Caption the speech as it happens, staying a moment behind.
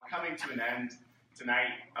coming to an end tonight.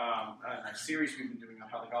 A series we've been doing on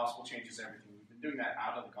how the gospel changes everything. We've been doing that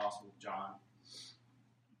out of the Gospel of John.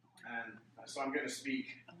 And so I'm going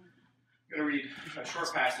to read a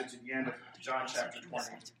short passage at the end of John chapter 20,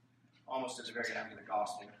 almost at the very end of the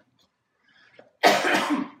gospel.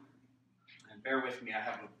 And bear with me, I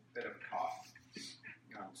have a bit of a cough.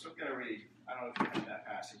 So I'm going to read, I don't know if you have that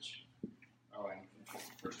passage. Oh, and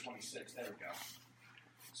verse 26, there we go.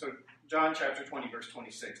 So John chapter 20, verse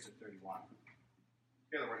 26 to 31.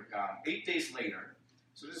 Hear the word of God. 8 days later,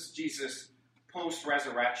 so this is Jesus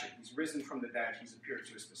post-resurrection. He's risen from the dead. He's appeared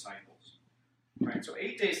to his disciples. Right. So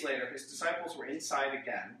 8 days later, his disciples were inside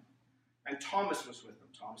again, and Thomas was with them.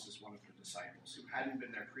 Thomas is one of the disciples who hadn't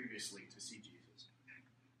been there previously to see Jesus.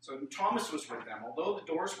 So Thomas was with them. Although the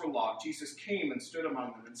doors were locked, Jesus came and stood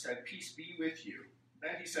among them and said, "Peace be with you."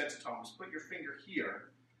 Then he said to Thomas, "Put your finger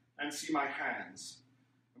here and see my hands.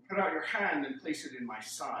 And put out your hand and place it in my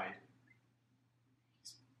side."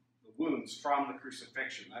 The wounds from the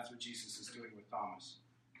crucifixion. That's what Jesus is doing with Thomas,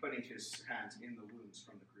 putting his hands in the wounds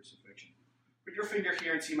from the crucifixion. "Put your finger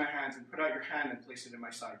here and see my hands, and put out your hand and place it in my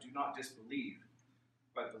side. Do not disbelieve,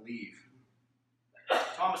 but believe."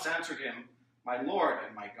 Thomas answered him, "My Lord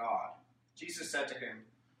and my God." Jesus said to him,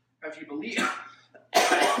 Have you believed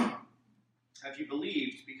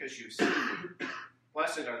because you have seen me?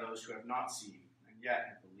 Blessed are those who have not seen and yet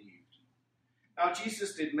have believed. Now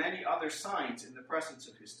Jesus did many other signs in the presence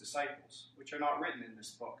of his disciples, which are not written in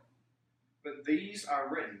this book. But these are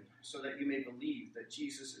written so that you may believe that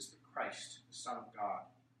Jesus is the Christ, the Son of God,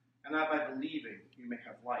 and that by believing you may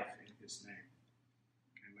have life in his name.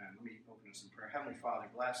 Amen. Let me open us in prayer. Heavenly Father,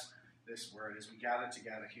 bless this word as we gather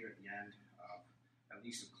together here at the end of at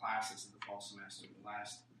least of classes of the fall semester, the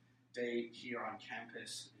last day here on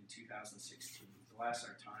campus in 2016. Bless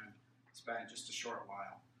our time spent just a short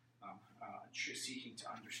while seeking to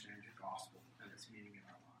understand your gospel and its meaning in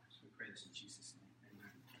our lives. We pray this in Jesus' name.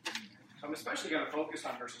 Amen. So I'm especially going to focus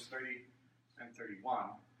on verses 30 and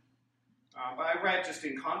 31. But I read just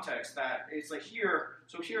in context that it's like here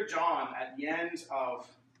John at the end of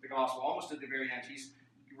the gospel, almost at the very end, he's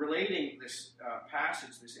relating this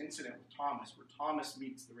passage, this incident with Thomas, where Thomas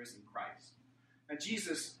meets the risen Christ. And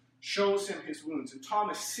Jesus shows him his wounds, and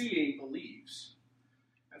Thomas, seeing, believes.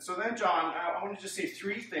 And so then John, I want to just say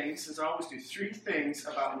three things, as I always do, three things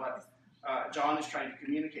about what John is trying to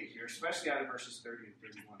communicate here, especially out of verses 30 and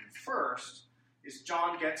 31. And first is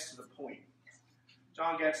John gets to the point.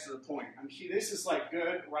 John gets to the point. I mean, this is like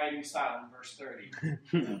good writing style in verse 30.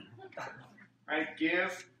 Right?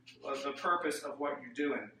 Give the purpose of what you're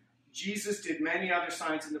doing. Jesus did many other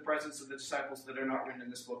signs in the presence of the disciples that are not written in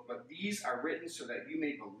this book, but these are written so that you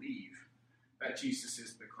may believe that Jesus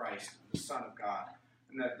is the Christ, the Son of God,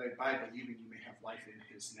 and that by believing you may have life in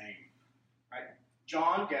his name. Right?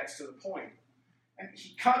 John gets to the point, and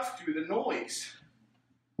he cuts through the noise.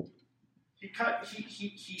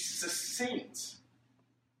 He's succinct.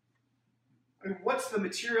 I mean, what's the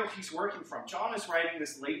material he's working from? John is writing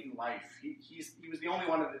this late in life. He was the only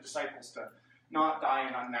one of the disciples to not die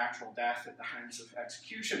an unnatural death at the hands of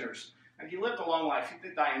executioners. And he lived a long life. He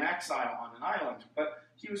did die in exile on an island. But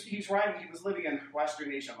he was living in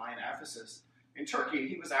Western Asia Minor, Ephesus, in Turkey. And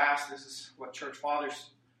he was asked, this is what church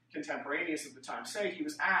fathers contemporaneous at the time say, he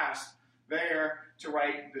was asked there to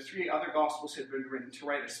write, the three other gospels had been written, to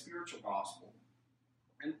write a spiritual gospel.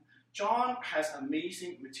 And John has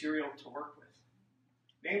amazing material to work with.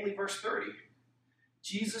 Namely, verse 30.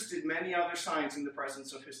 Jesus did many other signs in the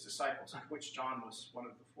presence of his disciples, of which John was one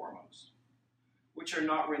of the foremost, which are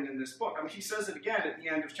not written in this book. I mean, he says it again at the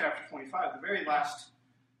end of chapter 25, the very last,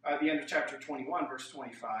 the end of chapter 21, verse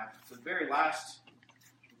 25, the very last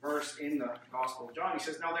verse in the Gospel of John. He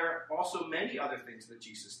says, "Now there are also many other things that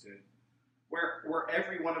Jesus did, were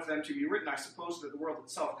every one of them to be written, I suppose that the world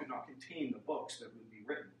itself could not contain the books that would be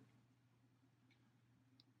written."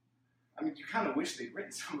 I mean, you kind of wish they'd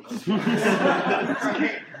written some of those books.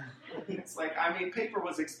 Right? It's like, I mean, paper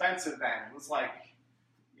was expensive then. It was like,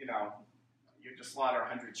 you had to slaughter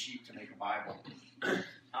 100 sheep to make a Bible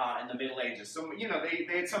in the Middle Ages. So,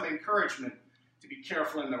 they had some encouragement to be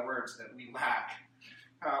careful in their words that we lack.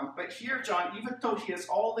 But here, John, even though he has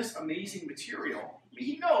all this amazing material, I mean,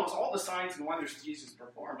 he knows all the signs and wonders Jesus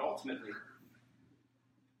performed ultimately.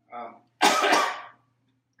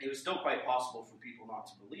 It was still quite possible for people not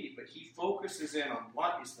to believe, but he focuses in on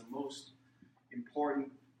what is the most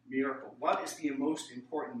important miracle. What is the most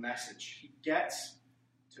important message? He gets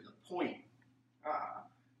to the point. I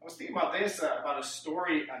was thinking about this, about a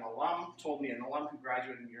story an alum told me, an alum who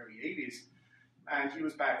graduated in the early 80s, and he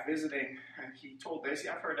was back visiting, and he told this.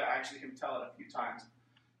 I've heard actually him tell it a few times.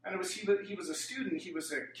 And he was a student. He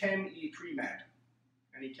was a Chem E pre-med.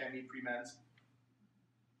 Any Chem E pre-meds?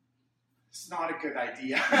 It's not a good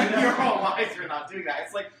idea. Your whole life you're not doing that.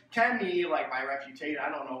 It's like Chem E, like my reputation. I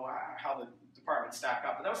don't know how the department stacked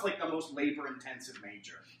up, but that was like the most labor-intensive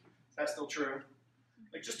major. Is that still true?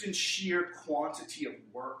 Like just in sheer quantity of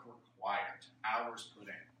work required, hours put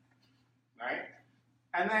in, right?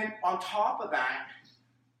 And then on top of that,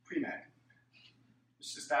 pre-med.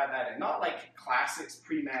 Let's just add that in. Not like classics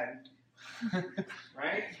pre-med,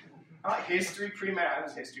 right? Not history pre-med. I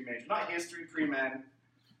was a history major. Not history pre-med.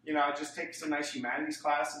 You know, just take some nice humanities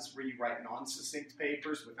classes where you write non-succinct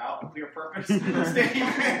papers without clear purpose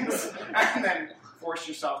statements, and then force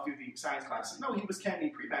yourself through the science classes. No, he was Chem E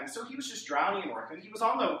pre-med, so he was just drowning in work. And he was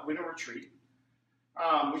on the winter retreat,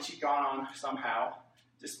 which he'd gone on somehow,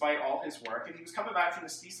 despite all his work. And he was coming back from the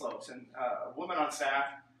ski slopes, and a woman on staff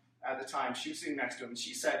at the time, she was sitting next to him, and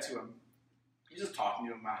she said to him, he was just talking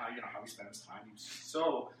to him about how he spent his time. He was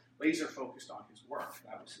so laser focused on his work.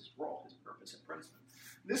 That was his role, his purpose at Princeton.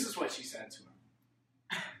 This is what she said to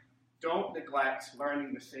him. Don't neglect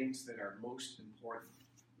learning the things that are most important.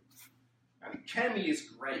 I mean, Chem E is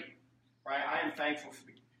great, right? I am thankful for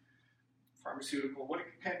the pharmaceutical. What do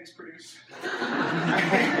chemies produce?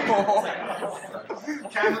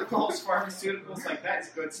 Chemicals, pharmaceuticals, like that's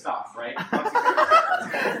good stuff, right?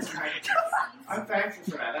 I'm thankful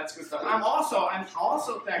for that. That's good stuff. I'm also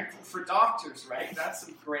thankful for doctors, right? That's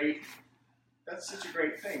such a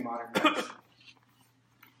great thing, modern medicine.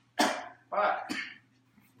 But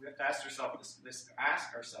we have to ask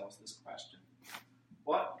ourselves this question.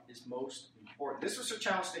 What is most important? This was a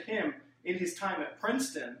challenge to him in his time at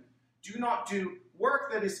Princeton. Do not do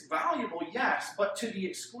work that is valuable, yes, but to the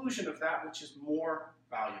exclusion of that which is more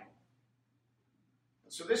valuable.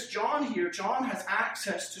 So this John here, John has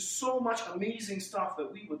access to so much amazing stuff that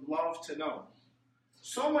we would love to know.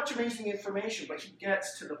 So much amazing information, but he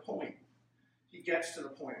gets to the point. He gets to the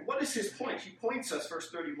point. What is his point? He points us, verse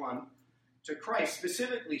 31, to Christ.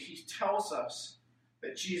 Specifically, he tells us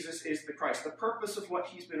that Jesus is the Christ. The purpose of what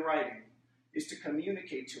he's been writing is to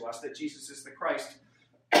communicate to us that Jesus is the Christ.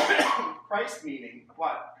 Christ meaning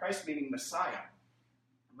what? Christ meaning Messiah.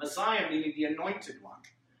 Messiah meaning the anointed one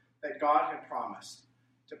that God had promised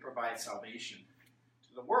to provide salvation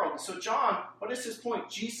to the world. And so John, what is his point?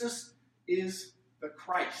 Jesus is the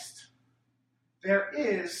Christ. There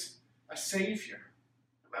is a Savior.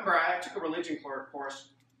 Remember, I took a religion course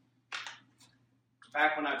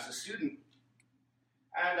back when I was a student,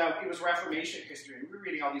 and it was Reformation history. And we were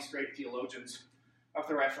reading all these great theologians of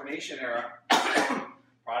the Reformation era.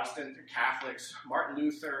 Protestant, Catholics, Martin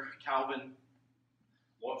Luther, Calvin,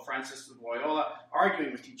 Francis of Loyola,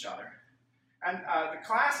 arguing with each other. And the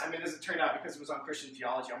class, as it turned out, because it was on Christian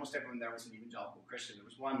theology, almost everyone there was an evangelical Christian. There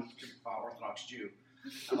was one Orthodox Jew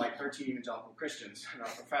and like 13 evangelical Christians. And our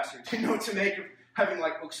professor didn't know what to make of having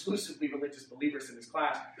like exclusively religious believers in his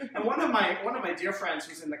class. And one of my dear friends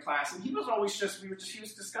was in the class, and he was always he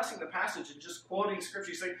was discussing the passage and just quoting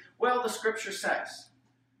scripture. He's like, well, the scripture says.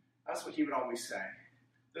 That's what he would always say.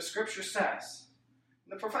 The scripture says.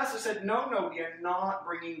 And the professor said, no, we are not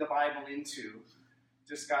bringing the Bible into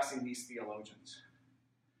discussing these theologians.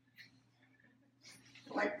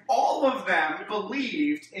 Like, all of them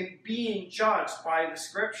believed in being judged by the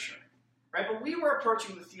scripture. Right? But we were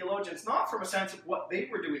approaching the theologians not from a sense of what they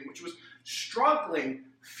were doing, which was struggling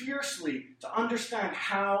fiercely to understand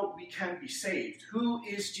how we can be saved. Who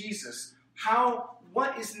is Jesus?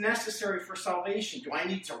 What is necessary for salvation? Do I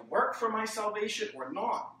need to work for my salvation or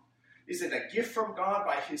not? Is it a gift from God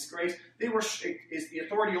by His grace? Is the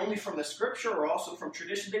authority only from the Scripture or also from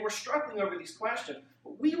tradition? They were struggling over these questions,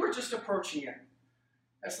 but we were just approaching it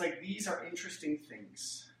as like, these are interesting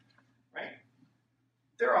things, right?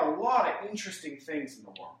 There are a lot of interesting things in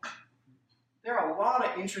the world. There are a lot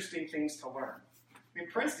of interesting things to learn.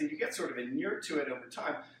 Princeton, you get sort of inured to it over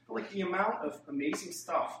time, but like the amount of amazing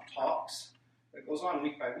stuff, talks, that goes on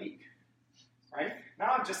week by week, right?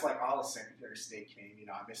 Now I'm just like, the Secretary of State came,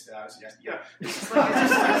 I missed it, I was yesterday. It's just like,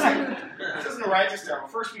 it doesn't register.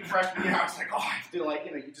 First week freshman year, I was like, I feel like,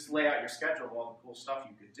 you just lay out your schedule of all the cool stuff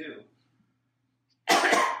you could do.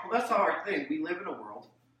 Well, that's our thing. We live in a world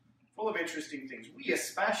full of interesting things. We,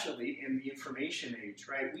 especially in the information age,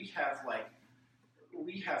 right? We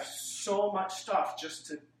have so much stuff just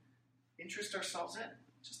to interest ourselves in,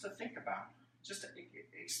 just to think about, just to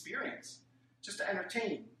experience, just to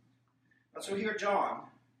entertain. And so here John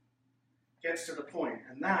gets to the point,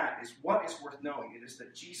 and that is what is worth knowing. It is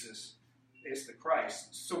that Jesus is the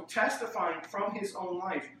Christ. So testifying from his own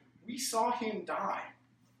life, we saw him die.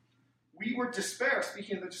 We were despair.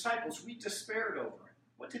 Speaking of the disciples, we despaired over it.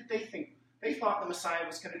 What did they think? They thought the Messiah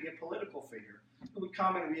was going to be a political figure who would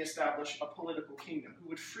come and reestablish a political kingdom, who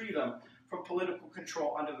would free them from political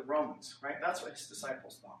control under the Romans, right? That's what his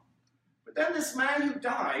disciples thought. But then this man who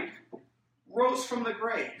died rose from the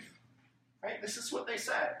grave, right? This is what they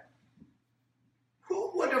said.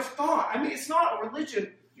 Who would have thought? I mean, it's not a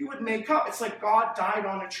religion you would make up. It's like God died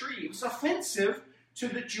on a tree. It was offensive to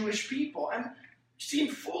the Jewish people and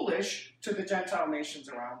seemed foolish to the Gentile nations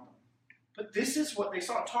around them. But this is what they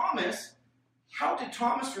saw. Thomas, how did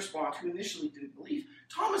Thomas respond, who initially didn't believe?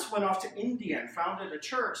 Thomas went off to India and founded a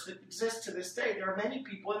church that exists to this day. There are many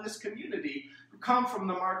people in this community who come from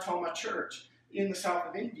the Mar Thoma church in the south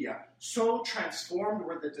of India. So transformed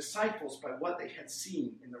were the disciples by what they had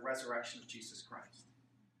seen in the resurrection of Jesus Christ.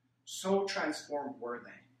 So transformed were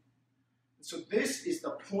they. And so this is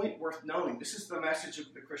the point worth knowing. This is the message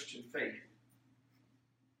of the Christian faith.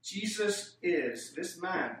 Jesus is this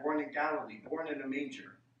man born in Galilee, born in a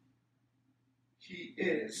manger. He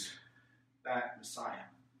is that Messiah.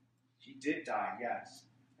 He did die, yes,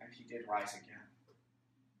 and he did rise again.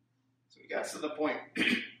 So he gets to the point.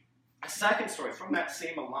 A second story from that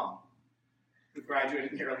same alum who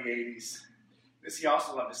graduated in the early 80s. This he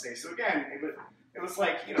also loved to say. So again, it was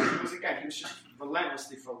like, he was just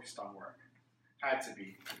relentlessly focused on work. Had to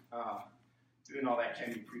be. Doing all that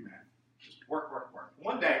Kenny pre-med. Just work.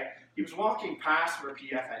 One day, he was walking past where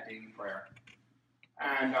PF had daily prayer.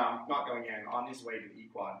 And not going in, on his way to the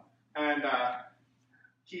Equad. And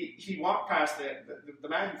he walked past the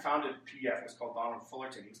man who founded PF was called Donald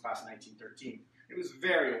Fullerton. He was class in 1913. He was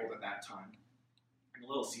very old at that time. And a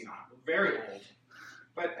little senile, but very old.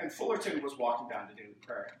 And Fullerton was walking down to daily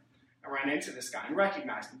prayer. I ran into this guy and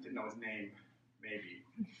recognized him, didn't know his name, maybe,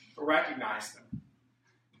 but recognized him.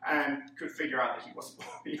 And could figure out that he wasn't,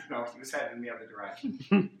 he was heading in the other direction.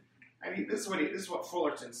 And this is what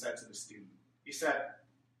Fullerton said to the student. He said,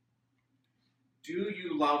 "Do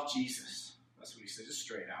you love Jesus?" That's what he said, just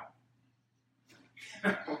straight out.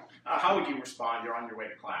 How would you respond? You're on your way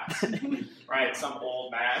to class, right? Some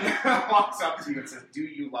old man walks up to you and says, "Do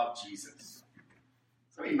you love Jesus?"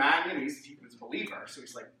 So he was a believer, so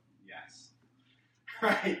he's like, "Yes."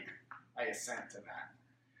 Right? I assent to that.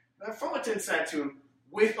 And then Fullerton said to him,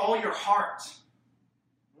 "With all your heart."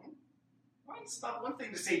 It's not one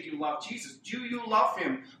thing to say, do you love Jesus? Do you love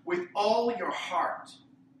him with all your heart?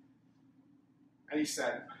 And he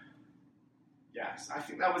said, yes. I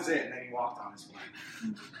think that was it. And then he walked on his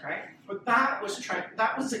way. Right? But that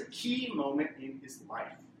was a key moment in his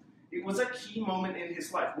life. It was a key moment in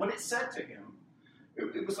his life. What it said to him,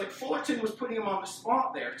 it was like Fullerton was putting him on the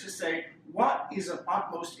spot there to say, what is of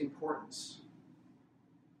utmost importance?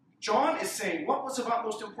 John is saying what was of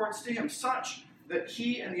utmost importance to him, such that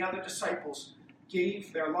he and the other disciples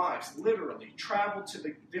gave their lives, literally, traveled to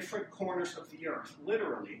the different corners of the earth,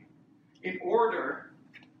 literally, in order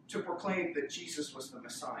to proclaim that Jesus was the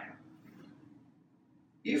Messiah.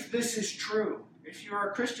 If this is true, if you're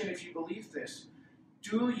a Christian, if you believe this,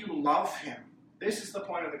 do you love him? This is the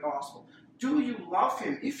point of the gospel. Do you love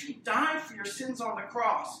him? If he died for your sins on the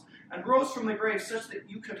cross and rose from the grave such that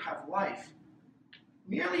you could have life,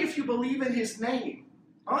 merely if you believe in his name,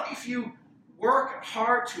 not if you work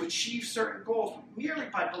hard to achieve certain goals, but merely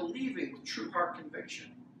by believing with true heart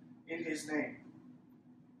conviction in his name.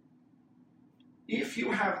 If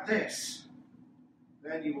you have this,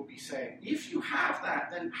 then you will be saved. If you have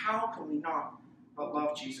that, then how can we not but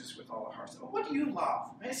love Jesus with all our hearts? Well, what do you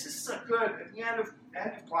love? This is so good at the end of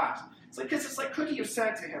class. It's like, could he have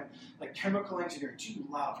said to him, like, chemical engineering, do you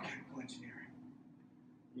love chemical engineering?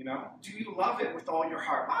 Do you love it with all your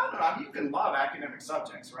heart? Well, I don't know. You can love academic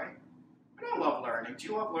subjects, right? I don't love learning. Do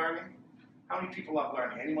you love learning? How many people love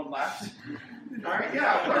learning? Anyone left? All right,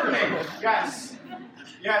 yeah, learning. Yes.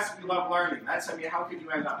 Yes, we love learning. How could you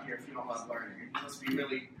end up here if you don't love learning? You must be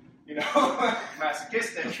really,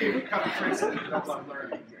 masochistic if you become a prince and you don't love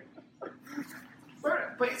learning.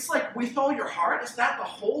 But it's like, with all your heart, is that the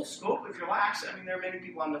whole scope of your life? There are many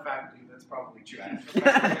people on the faculty that's probably true.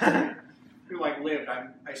 Who lived,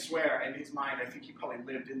 I swear, in his mind, I think he probably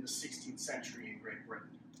lived in the 16th century in Great Britain.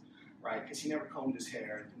 Right? Because he never combed his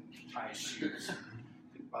hair, didn't tie his shoes,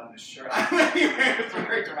 didn't button his shirt. Anyway, it's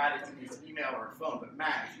very dramatic to use email or a phone, but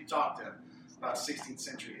man, if you talk to about 16th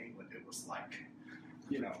century England, it was like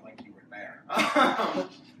you were there.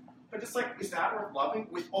 But it's like, is that worth loving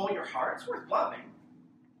with all your heart? It's worth loving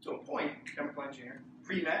to a point. Chemical engineer,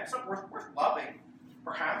 pre-med, it's not worth loving,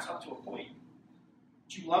 perhaps up to a point.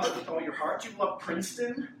 Do you love it with all your heart? Do you love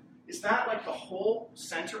Princeton? Is that like the whole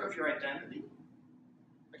center of your identity?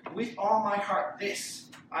 With all my heart,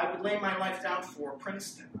 I would lay my life down for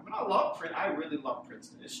Princeton. I really love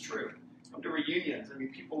Princeton. It's true. Come to reunions. I mean,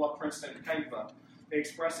 people love Princeton kind of, they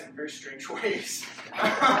express it in very strange ways.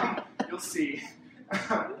 You'll see.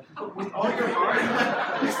 With all your heart,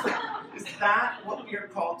 is that what we are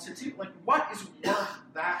called to do? Like, what is worth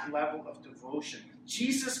that level of devotion?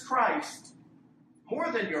 Jesus Christ, more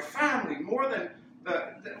than your family, more than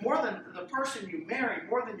the person you marry,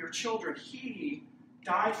 more than your children, he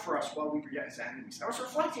died for us while we were yet his enemies. I was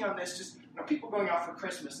reflecting on this, just people going out for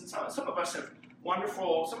Christmas, and some of us have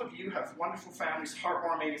some of you have wonderful families,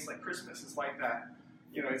 heartwarming. It's like Christmas. It's like that.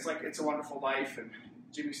 It's like It's a Wonderful Life, and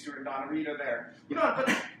Jimmy Stewart and Donna Reed are there. But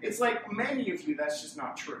it's like many of you, that's just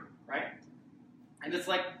not true, right? And it's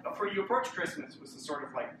like, for you approach Christmas was the sort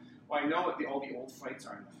of like, well, I know what all the old fights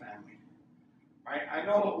are in the family, right? I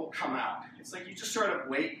know what will come out. It's like you just sort of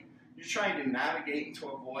wait. You're trying to navigate and to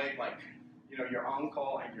avoid, like, your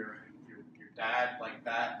uncle and your dad, like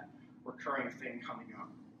that recurring thing coming up.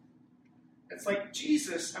 It's like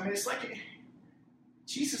Jesus, it's like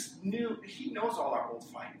Jesus he knows all our old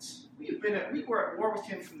fights. We were at war with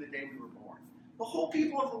him from the day we were born. The whole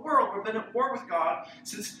people of the world have been at war with God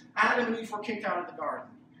since Adam and Eve were kicked out of the garden.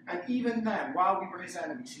 And even then, while we were his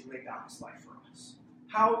enemies, he laid down his life for us.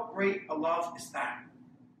 How great a love is that?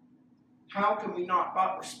 How can we not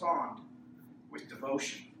but respond with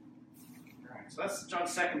devotion? All right, so that's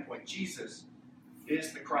John's second point. Jesus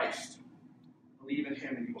is the Christ. Believe in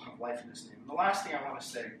him and you will have life in his name. And the last thing I want to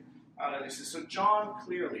say out of this is, so John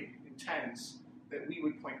clearly intends that we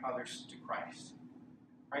would point others to Christ.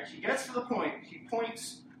 Right? He gets to the point, he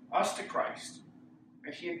points us to Christ,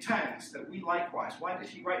 and he intends that we likewise. Why did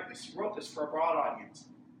he write this? He wrote this for a broad audience,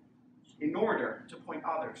 in order to point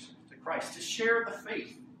others to Christ, to share the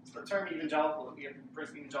faith. It's the term evangelical that we have in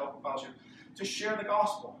Prison Evangelical Fellowship, to share the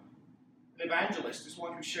gospel. An evangelist is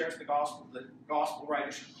one who shares the gospel. The gospel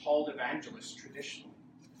writers are called evangelists traditionally.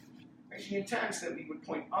 And he intends that we would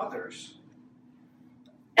point others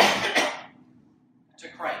to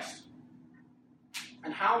Christ.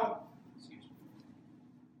 And how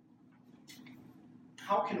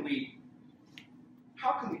can we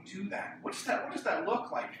do that? What does that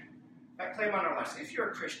look like? That claim on our lives. If you're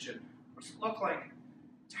a Christian, what does it look like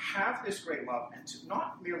to have this great love and to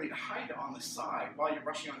not merely to hide it on the side while you're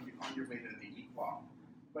rushing on your way to the equal,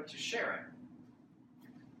 but to share it?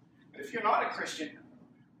 And if you're not a Christian,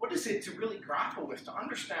 what is it to really grapple with, to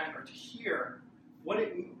understand or to hear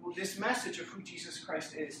this message of who Jesus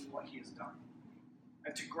Christ is and what he has done?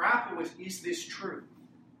 And to grapple with, is this true?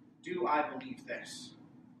 Do I believe this?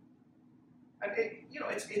 And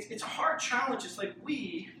it's a hard challenge. It's like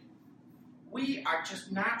we are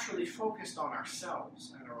just naturally focused on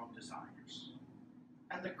ourselves and our own desires.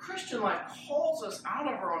 And the Christian life calls us out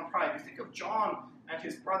of our own pride. You think of John and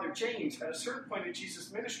his brother James. At a certain point in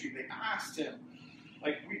Jesus' ministry, they asked him,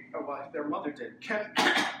 their mother did,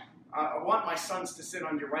 I want my sons to sit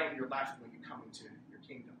on your right and your left when you come into your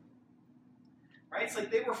kingdom. Right? It's like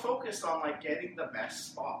they were focused on getting the best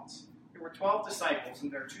spots. There were 12 disciples,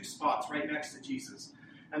 and there are 2 spots right next to Jesus.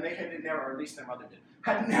 And they had narrowed, or at least their mother did,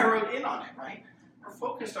 had narrowed in on it, right? We're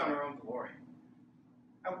focused on our own glory.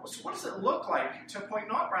 And so what does it look like to point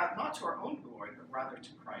not to our own glory, but rather to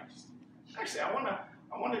Christ? Actually, I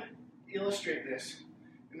want to illustrate this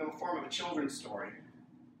in the form of a children's story.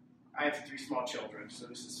 I have 3 small children, so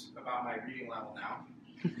this is about my reading level now.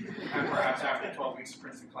 And perhaps after 12 weeks of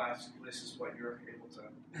Princeton class, this is what you're able to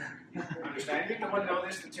understand. Did anyone know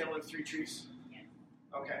this, the Tale of the 3 Trees?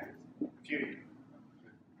 Okay, a few of you.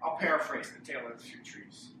 I'll paraphrase the Tale of the 3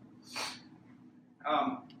 Trees.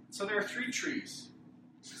 So there are 3 trees.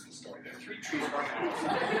 This is the story. There are 3 trees growing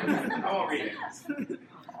out. I won't read it.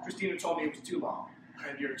 Christina told me it was too long,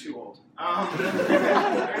 and you're too old. There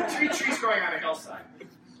are 3 trees growing on a hillside.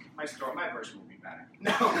 My version will be better.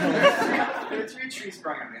 No. There are 3 trees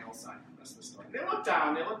growing on a hillside. That's the story. They look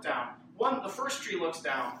down. The first tree looks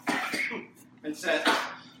down and says,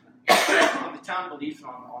 on the town belief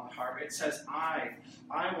on the harbor, it says, I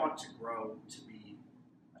want to grow to be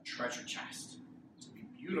a treasure chest, to be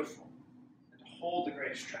beautiful, and to hold the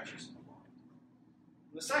greatest treasures in the world.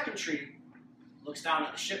 And the second tree looks down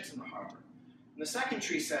at the ships in the harbor. And the second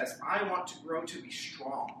tree says, I want to grow to be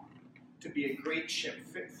strong, to be a great ship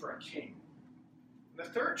fit for a king. And the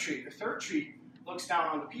third tree looks down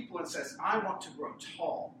on the people and says, I want to grow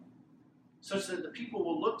tall, such that the people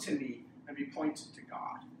will look to me and be pointed to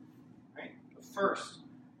God. Right? The first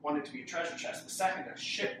wanted to be a treasure chest. The second, a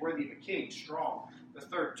ship worthy of a king, strong. The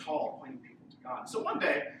third, tall, pointing people to God. So one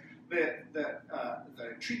day, the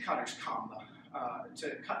tree cutters come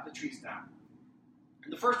to cut the trees down.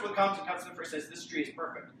 And the first one comes and cuts them first, says, this tree is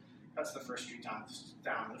perfect. Cuts the first tree down.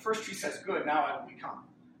 And the first tree says, good, now I will become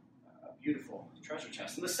a beautiful treasure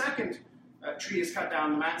chest. And the second tree is cut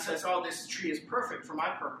down. The man says, oh, this tree is perfect for my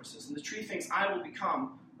purposes. And the tree thinks, I will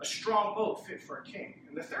become a strong boat fit for a king.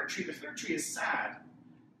 And the third tree is sad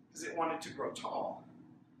because it wanted to grow tall.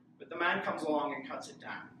 But the man comes along and cuts it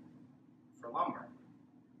down for lumber.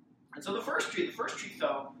 And so the first tree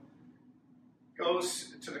though,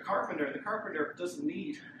 goes to the carpenter. The carpenter doesn't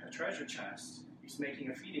need a treasure chest. He's making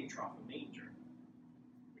a feeding trough, a manger,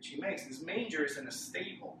 which he makes. This manger is in a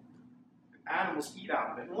stable. Animals eat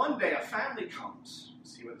out of it. And one day a family comes.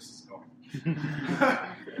 Let's see where this is going.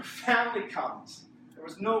 A family comes. There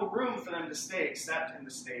was no room for them to stay except in the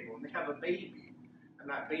stable. And they have a baby. And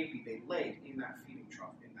that baby they laid in that feeding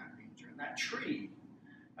trough, in that manger. And that tree,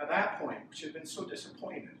 at that point, which had been so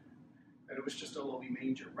disappointed that it was just a lowly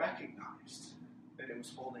manger, recognized that it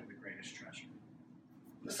was holding the greatest treasure.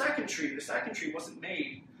 The second tree wasn't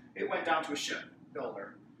made. It went down to a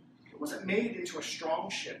shipbuilder. It wasn't made into a strong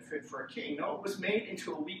ship fit for a king. No, it was made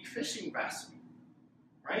into a weak fishing vessel,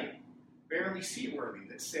 right? Barely seaworthy,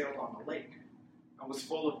 that sailed on the lake and was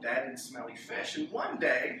full of dead and smelly fish. And one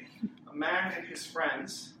day, a man and his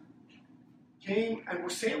friends came and were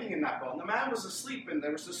sailing in that boat. And the man was asleep, and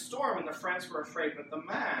there was a storm, and the friends were afraid. But the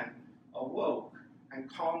man awoke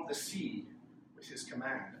and calmed the sea with his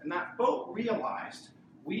command. And that boat realized,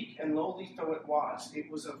 weak and lowly though it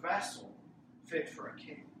was a vessel fit for a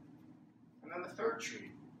king. And then the third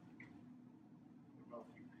tree.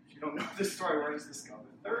 If you don't know this story, where does this go?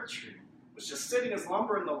 The third tree was just sitting as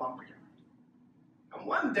lumber in the lumberyard. And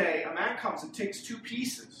one day, a man comes and takes two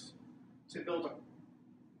pieces to build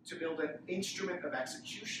an instrument of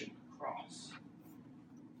execution, a cross.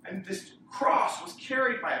 And this cross was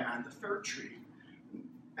carried by a man, the third tree,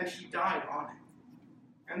 and he died on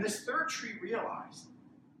it. And this third tree realized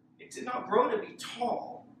it did not grow to be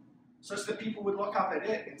tall, such that people would look up at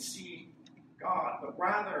it and see God, but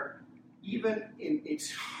rather, even in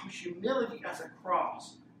its humility as a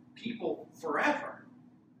cross, people forever,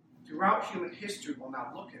 throughout human history, will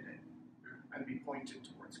now look at it and be pointed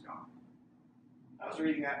towards God. I was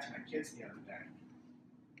reading that to my kids the other day,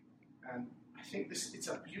 and I think it's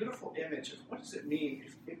a beautiful image of what does it mean,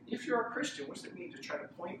 if you're a Christian, what does it mean to try to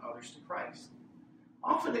point others to Christ?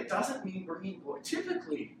 Often it doesn't mean bringing glory.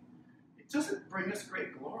 Typically, it doesn't bring us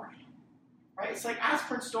great glory. Right? It's like, as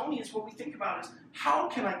Princetonians, what we think about is, how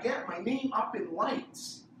can I get my name up in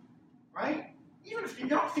lights? Right? Even if you're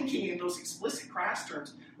not thinking in those explicit crass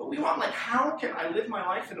terms, but we want, like, how can I live my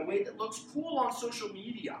life in a way that looks cool on social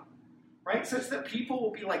media? Right? Such that people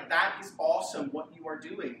will be like, that is awesome what you are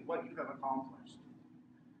doing, what you have accomplished.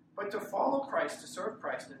 But to follow Christ, to serve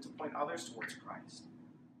Christ, and to point others towards Christ,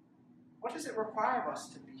 what does it require of us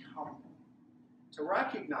to be humble? To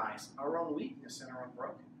recognize our own weakness and our own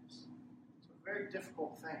brokenness. It's a very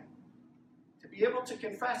difficult thing. To be able to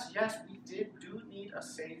confess, yes, we do need a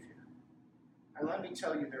Savior. And let me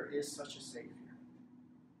tell you, there is such a Savior.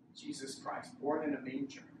 Jesus Christ, born in a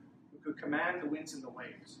manger, who could command the winds and the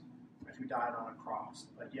waves, and who died on a cross,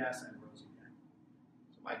 but yes, and rose again.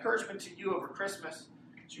 So my encouragement to you over Christmas,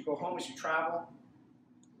 as you go home, as you travel,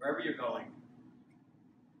 wherever you're going,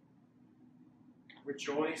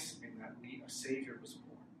 rejoice in that a Savior was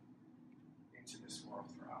born into this world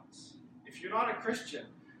for us. If you're not a Christian,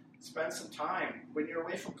 spend some time when you're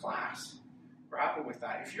away from class. Grapple with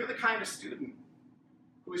that. If you're the kind of student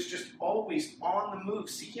who is just always on the move,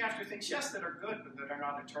 seeking after things, yes, that are good, but that are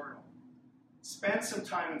not eternal, spend some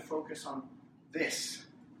time and focus on this,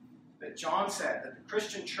 that John said, that the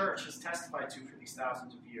Christian church has testified to for these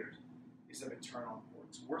thousands of years, is of eternal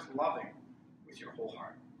importance, worth loving with your whole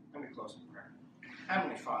heart. Let me close in prayer.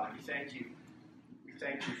 Heavenly Father, we thank you. We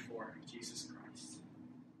thank you for Jesus Christ.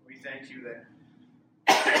 We thank you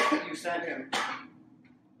that you sent him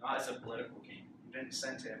not as a political king. You didn't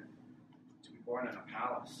send him to be born in a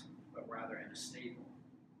palace, but rather in a stable.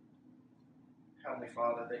 Heavenly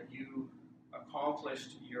Father, that you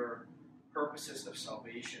accomplished your purposes of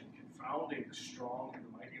salvation, confounding the strong and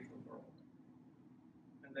the mighty of the world,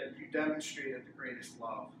 and that you demonstrated the greatest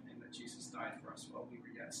love in that Jesus died for us while we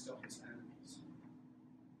were yet still his enemies.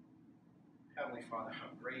 Heavenly Father, how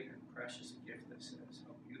great and precious a gift this is,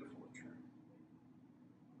 how beautiful a truth.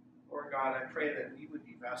 Lord God, I pray that we would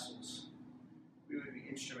be vessels, we would be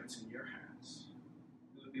instruments in your hands.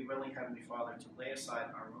 We would be willing, Heavenly Father, to lay aside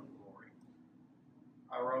our own glory,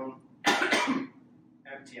 our own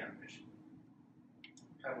empty ambition.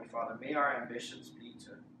 Heavenly Father, may our ambitions be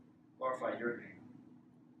to glorify your name,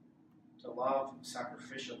 to love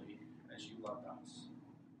sacrificially as you loved us,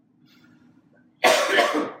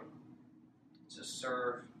 to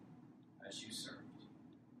serve as you served.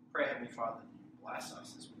 Pray, Heavenly Father, that you bless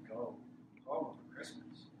us as we go home for Christmas.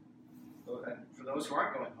 And for those who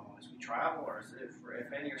aren't going home, as we try travel, or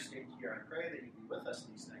if any are staying here, I pray that you be with us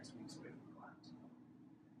these next weeks away from class.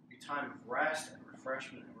 Be time of rest and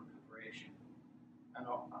refreshment and recuperation. And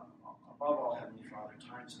above all, Heavenly Father,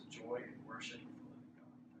 times of joy and worship with the living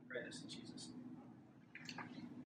God. I pray this in Jesus'